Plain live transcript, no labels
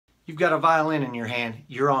You've got a violin in your hand,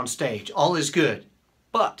 you're on stage, all is good,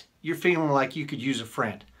 but you're feeling like you could use a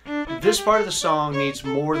friend. This part of the song needs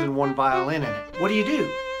more than one violin in it. What do you do?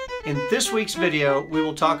 In this week's video, we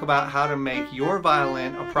will talk about how to make your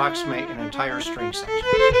violin approximate an entire string section.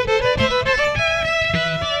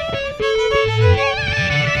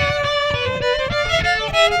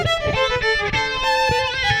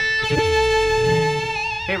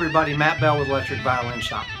 Hey everybody, Matt Bell with Electric Violin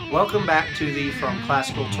Shop. Welcome back to the From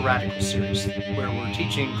Classical to Radical series, where we're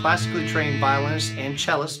teaching classically trained violinists and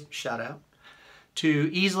cellists, shout out, to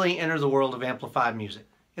easily enter the world of amplified music.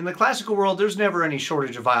 In the classical world, there's never any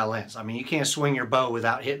shortage of violins. I mean, you can't swing your bow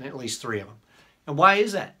without hitting at least 3 of them. And why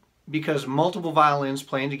is that? Because multiple violins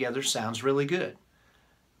playing together sounds really good.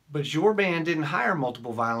 But your band didn't hire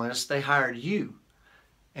multiple violinists, they hired you.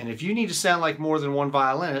 And if you need to sound like more than one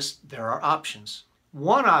violinist, there are options.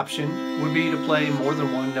 One option would be to play more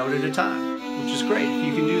than one note at a time, which is great. If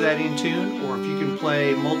you can do that in tune, or if you can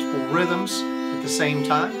play multiple rhythms at the same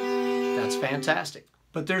time, that's fantastic.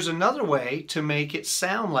 But there's another way to make it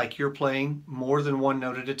sound like you're playing more than one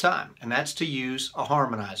note at a time, and that's to use a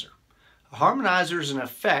harmonizer. A harmonizer is an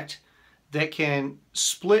effect that can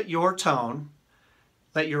split your tone,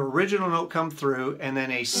 let your original note come through, and then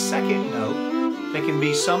a second note that can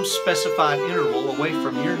be some specified interval away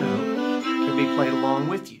from your note can be played along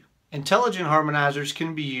with you. Intelligent harmonizers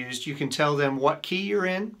can be used. You can tell them what key you're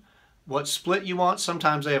in, what split you want.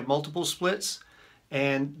 Sometimes they have multiple splits,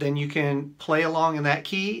 and then you can play along in that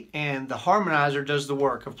key, and the harmonizer does the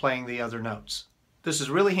work of playing the other notes. This is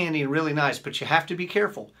really handy and really nice, but you have to be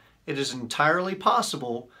careful. It is entirely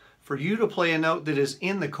possible for you to play a note that is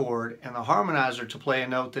in the chord and the harmonizer to play a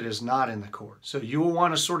note that is not in the chord. So you will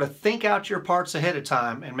want to sort of think out your parts ahead of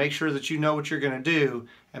time and make sure that you know what you're going to do,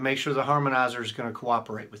 and make sure the harmonizer is going to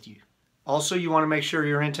cooperate with you. Also, you want to make sure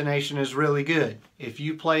your intonation is really good. If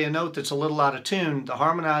you play a note that's a little out of tune, the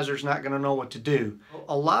harmonizer is not going to know what to do.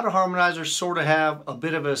 A lot of harmonizers sort of have a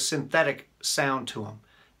bit of a synthetic sound to them.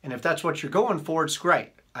 And if that's what you're going for, it's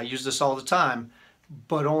great. I use this all the time,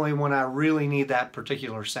 but only when I really need that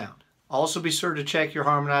particular sound. Also be sure to check your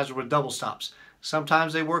harmonizer with double stops.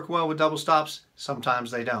 Sometimes they work well with double stops, sometimes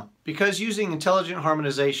they don't. Because using intelligent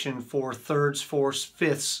harmonization for thirds, fourths,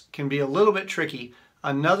 fifths can be a little bit tricky,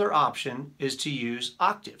 another option is to use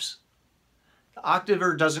octaves. The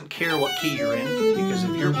octaver doesn't care what key you're in, because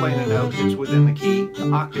if you're playing a note that's within the key,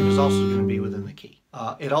 the octave is also going to be within the key.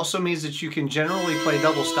 It also means that you can generally play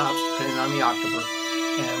double stops depending on the octaver,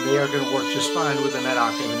 and they are going to work just fine within that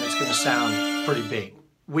octave, and it's going to sound pretty big.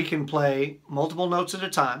 We can play multiple notes at a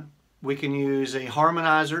time. We can use a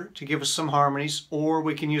harmonizer to give us some harmonies, or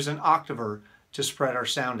we can use an octaver to spread our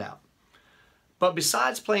sound out. But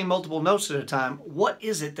besides playing multiple notes at a time, what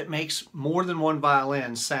is it that makes more than one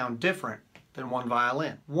violin sound different than one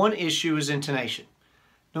violin? One issue is intonation.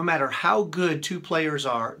 No matter how good two players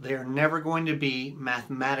are, they are never going to be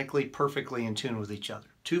mathematically perfectly in tune with each other.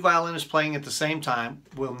 Two violinists playing at the same time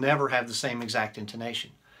will never have the same exact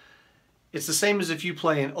intonation. It's the same as if you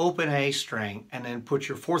play an open A string and then put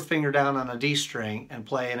your fourth finger down on a D string and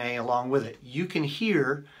play an A along with it. You can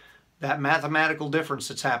hear that mathematical difference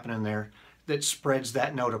that's happening there that spreads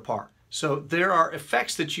that note apart. So there are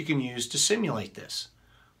effects that you can use to simulate this.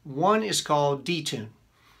 One is called detune.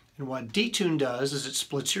 And what detune does is it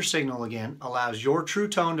splits your signal again, allows your true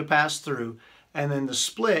tone to pass through, and then the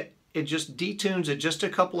split, it just detunes it just a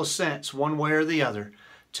couple of cents one way or the other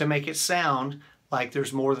to make it sound like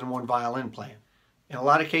there's more than one violin playing. In a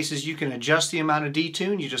lot of cases you can adjust the amount of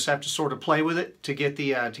detune. You just have to sort of play with it to get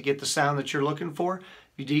the sound that you're looking for.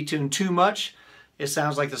 If you detune too much, it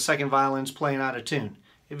sounds like the second violin's playing out of tune.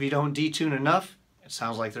 If you don't detune enough, it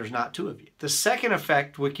sounds like there's not two of you. The second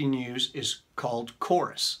effect we can use is called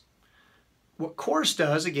chorus. What chorus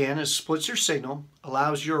does, again, is splits your signal,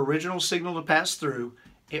 allows your original signal to pass through,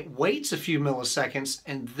 it waits a few milliseconds,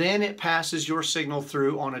 and then it passes your signal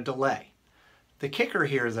through on a delay. The kicker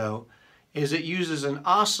here, though, is it uses an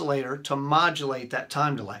oscillator to modulate that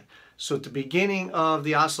time delay. So at the beginning of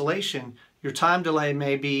the oscillation, your time delay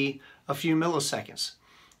may be a few milliseconds,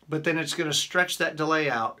 but then it's going to stretch that delay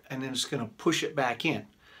out and then it's going to push it back in.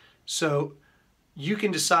 So you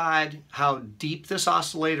can decide how deep this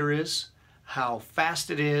oscillator is, how fast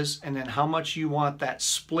it is, and then how much you want that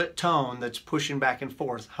split tone that's pushing back and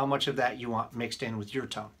forth, how much of that you want mixed in with your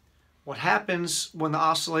tone. What happens when the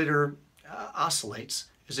oscillator oscillates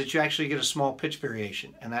is that you actually get a small pitch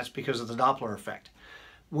variation, and that's because of the Doppler effect.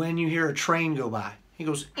 When you hear a train go by, it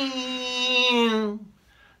goes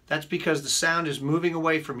that's because the sound is moving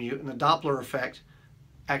away from you, and the Doppler effect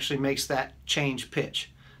actually makes that change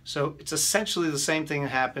pitch. So it's essentially the same thing that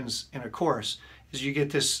happens in a chorus, is you get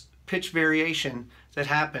this pitch variation that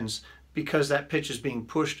happens because that pitch is being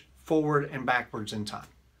pushed forward and backwards in time.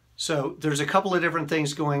 So there's a couple of different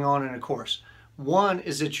things going on in a chorus. One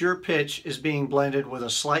is that your pitch is being blended with a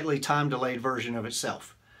slightly time delayed version of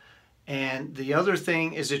itself. And the other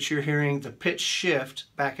thing is that you're hearing the pitch shift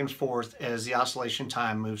back and forth as the oscillation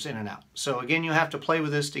time moves in and out. So again, you have to play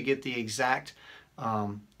with this to get the exact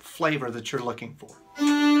flavor that you're looking for.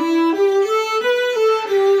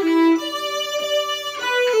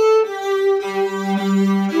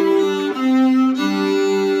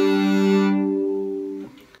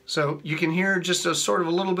 So you can hear just a sort of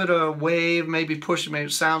a little bit of wave, maybe pushing, maybe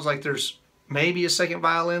it sounds like there's maybe a second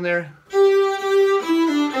violin there.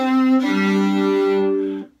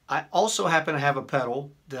 I also happen to have a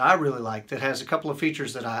pedal that I really like that has a couple of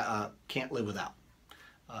features that I can't live without.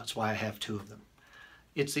 That's why I have two of them.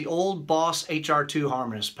 It's the old Boss HR2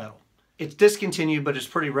 harmonist pedal. It's discontinued, but it's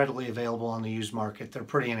pretty readily available on the used market. They're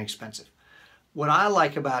pretty inexpensive. What I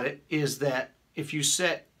like about it is that if you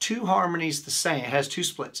set two harmonies the same, it has two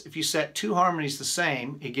splits. If you set two harmonies the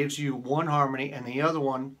same, it gives you one harmony and the other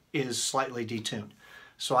one is slightly detuned.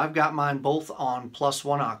 So I've got mine both on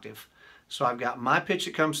 +1 octave. So I've got my pitch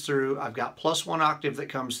that comes through, I've got +1 octave that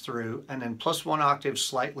comes through, and then +1 octave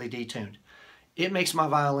slightly detuned. It makes my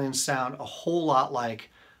violin sound a whole lot like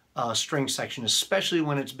a string section, especially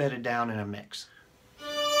when it's bedded down in a mix.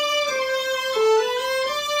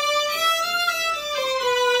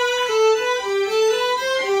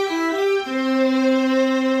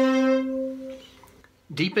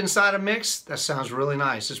 Deep inside a mix, that sounds really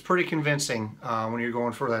nice. It's pretty convincing when you're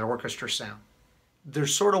going for that orchestra sound.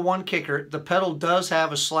 There's sort of one kicker. The pedal does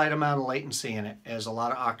have a slight amount of latency in it, as a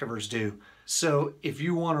lot of octavers do. So if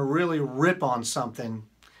you want to really rip on something,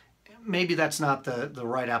 maybe that's not the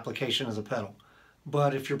right application of the pedal.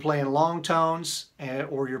 But if you're playing long tones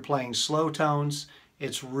or you're playing slow tones,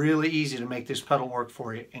 it's really easy to make this pedal work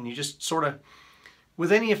for you. And you just sort of,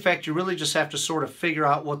 with any effect, you really just have to sort of figure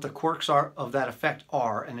out what the quirks are of that effect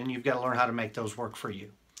are, and then you've got to learn how to make those work for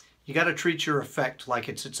you. You got to treat your effect like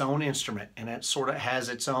it's its own instrument, and it sort of has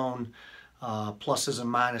its own pluses and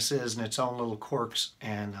minuses and its own little quirks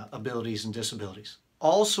and abilities and disabilities.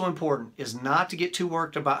 Also important is not to get too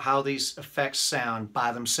worked about how these effects sound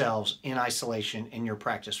by themselves in isolation in your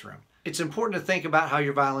practice room. It's important to think about how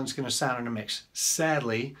your violin's going to sound in a mix.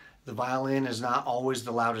 Sadly, the violin is not always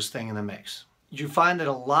the loudest thing in the mix. You find that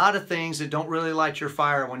a lot of things that don't really light your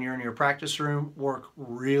fire when you're in your practice room work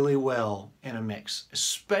really well in a mix,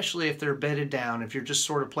 especially if they're bedded down, if you're just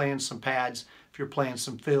sort of playing some pads, if you're playing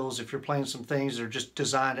some fills, if you're playing some things that are just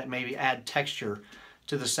designed to maybe add texture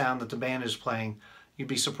to the sound that the band is playing. You'd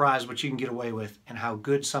be surprised what you can get away with and how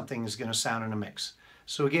good something is going to sound in a mix.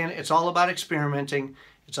 So again, it's all about experimenting.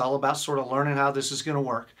 It's all about sort of learning how this is going to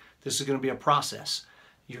work. This is going to be a process.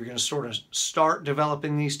 You're going to sort of start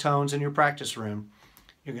developing these tones in your practice room.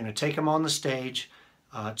 You're going to take them on the stage.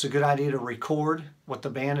 It's a good idea to record what the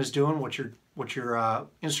band is doing, what your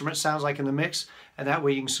instrument sounds like in the mix, and that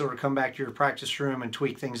way you can sort of come back to your practice room and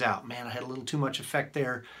tweak things out. Man, I had a little too much effect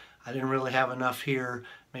there. I didn't really have enough here.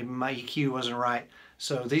 Maybe my EQ wasn't right.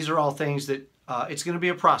 So these are all things that it's going to be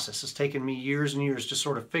a process. It's taken me years and years to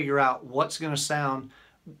sort of figure out what's going to sound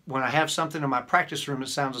when I have something in my practice room that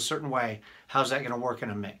sounds a certain way. How's that going to work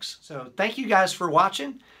in a mix? So thank you guys for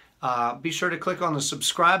watching. Be sure to click on the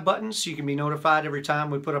subscribe button so you can be notified every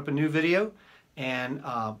time we put up a new video. And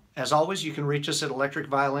as always, you can reach us at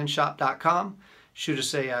electricviolinshop.com. Shoot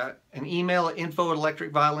us an email at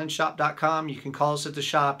info@electricviolinshop.com. You can call us at the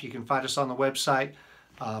shop. You can find us on the website,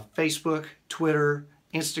 Facebook, Twitter,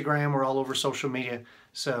 Instagram. We're all over social media.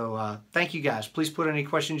 So thank you guys. Please put any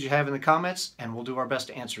questions you have in the comments, and we'll do our best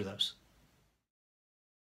to answer those.